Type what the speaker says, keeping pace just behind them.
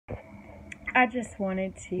I just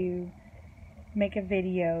wanted to make a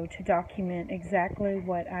video to document exactly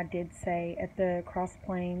what I did say at the Cross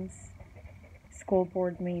Plains School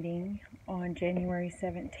Board meeting on January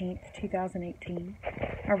 17th, 2018.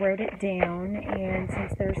 I wrote it down, and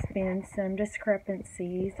since there's been some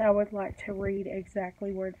discrepancies, I would like to read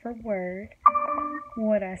exactly word for word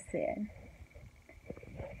what I said.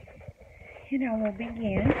 And I will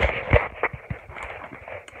begin.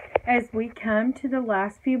 As we come to the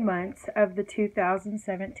last few months of the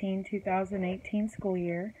 2017-2018 school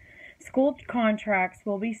year, school contracts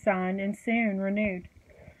will be signed and soon renewed.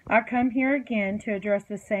 I come here again to address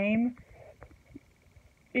the same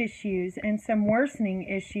issues and some worsening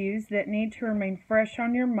issues that need to remain fresh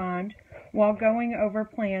on your mind while going over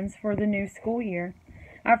plans for the new school year.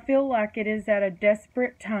 I feel like it is at a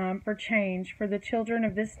desperate time for change for the children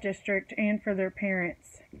of this district and for their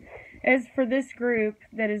parents. As for this group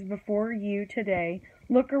that is before you today,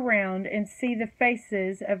 look around and see the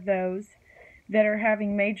faces of those that are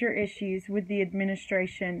having major issues with the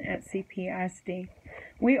administration at CPISD.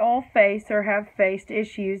 We all face or have faced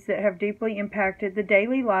issues that have deeply impacted the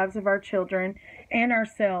daily lives of our children and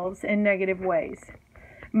ourselves in negative ways.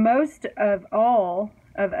 Most of all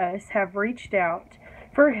of us have reached out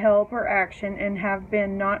for help or action and have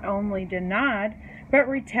been not only denied, but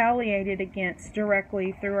retaliated against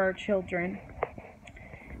directly through our children.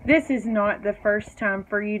 This is not the first time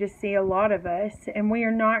for you to see a lot of us, and we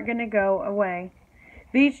are not going to go away.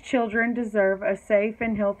 These children deserve a safe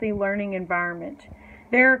and healthy learning environment.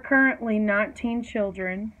 There are currently 19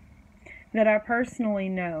 children that I personally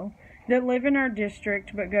know that live in our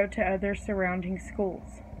district but go to other surrounding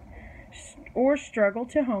schools, or struggle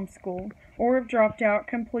to homeschool, or have dropped out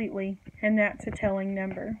completely, and that's a telling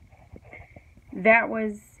number. That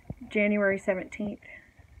was January 17th.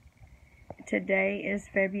 Today is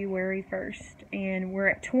February 1st, and we're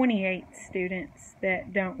at 28 students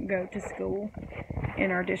that don't go to school in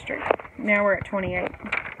our district. Now we're at 28.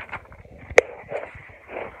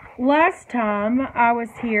 Last time I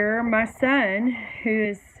was here, my son,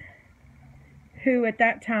 who at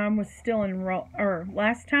that time was still enrolled,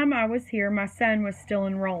 last time I was here, my son was still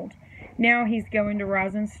enrolled. Now he's going to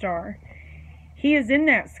Rising Star. He is in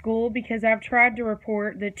that school because I've tried to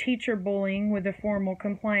report the teacher bullying with a formal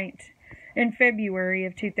complaint in February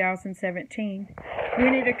of 2017.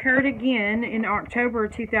 When it occurred again in October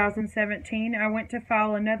 2017, I went to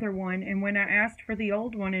file another one, and when I asked for the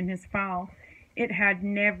old one in his file, it had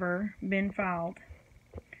never been filed.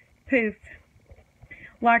 Poof.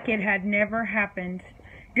 Like it had never happened.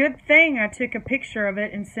 Good thing I took a picture of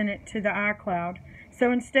it and sent it to the iCloud. So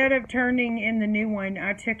instead of turning in the new one,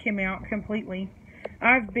 I took him out completely.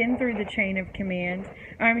 I've been through the chain of command.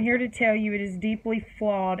 I'm here to tell you it is deeply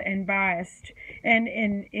flawed and biased and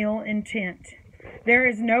in ill intent. There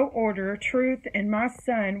is no order, truth, and my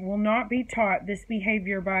son will not be taught this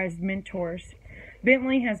behavior by his mentors.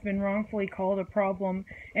 Bentley has been wrongfully called a problem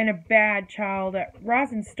and a bad child. At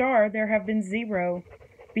Rising Star, there have been 0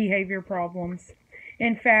 behavior problems.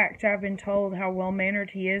 In fact, I've been told how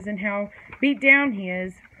well-mannered he is and how beat down he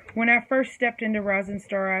is. When I first stepped into Rising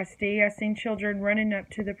Star ISD, I seen children running up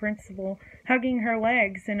to the principal, hugging her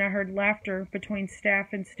legs, and I heard laughter between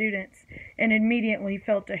staff and students, and immediately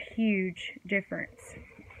felt a huge difference.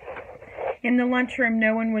 In the lunchroom,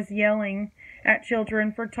 no one was yelling at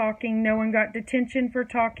children for talking. No one got detention for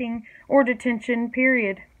talking, or detention,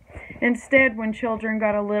 period. Instead, when children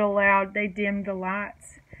got a little loud, they dimmed the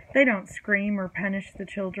lights. They don't scream or punish the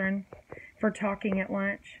children for talking at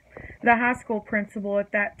lunch. The high school principal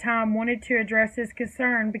at that time wanted to address his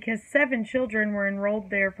concern because 7 children were enrolled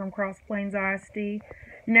there from Cross Plains ISD.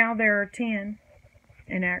 Now there are 10.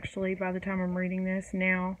 And actually, by the time I'm reading this,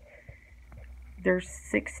 now there's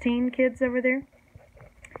 16 kids over there.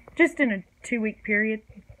 Just in a 2-week period,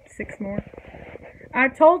 6 more. I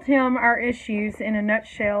told him our issues in a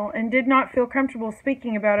nutshell and did not feel comfortable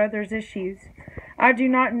speaking about others' issues. I do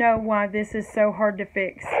not know why this is so hard to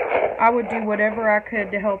fix. I would do whatever I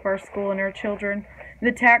could to help our school and our children.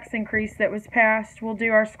 The tax increase that was passed will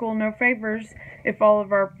do our school no favors if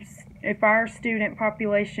our student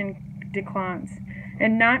population declines.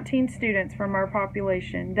 And 19 students from our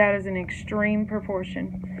population, that is an extreme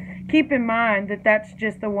proportion. Keep in mind that that's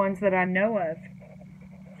just the ones that I know of.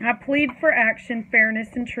 I plead for action,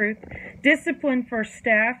 fairness, and truth, discipline for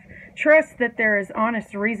staff, trust that there is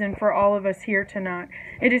honest reason for all of us here tonight.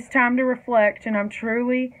 It is time to reflect, and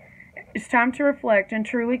truly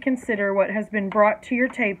consider what has been brought to your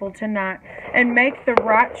table tonight and make the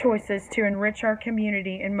right choices to enrich our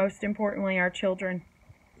community and, most importantly, our children.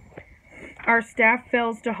 Our staff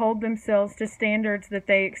fails to hold themselves to standards that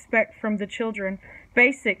they expect from the children.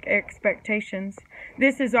 basic expectations.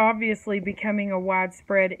 This is obviously becoming a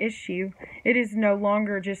widespread issue. It is no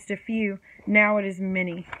longer just a few, now it is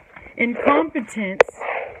many. Incompetence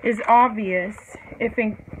is obvious.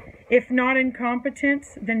 If not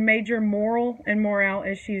incompetence, then major moral and morale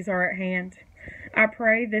issues are at hand. I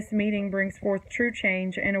pray this meeting brings forth true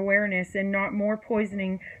change and awareness and not more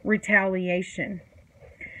poisoning retaliation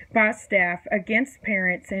by staff against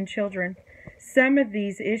parents and children. Some of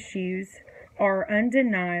these issues are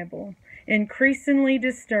undeniable, increasingly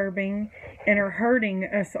disturbing, and are hurting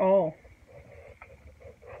us all.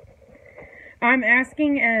 I'm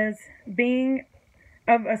asking as being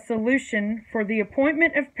of a solution for the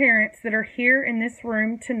appointment of parents that are here in this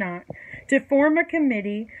room tonight to form a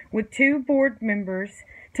committee with 2 board members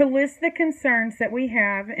to list the concerns that we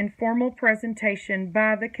have in formal presentation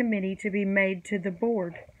by the committee to be made to the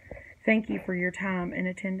board. Thank you for your time and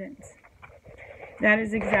attendance. That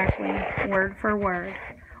is exactly, word for word,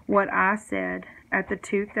 what I said at the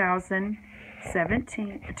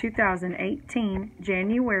 2018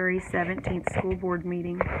 January 17th school board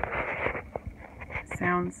meeting.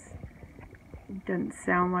 Doesn't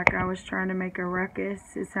sound like I was trying to make a ruckus.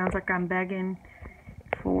 It sounds like I'm begging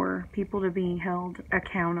for people to be held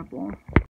accountable.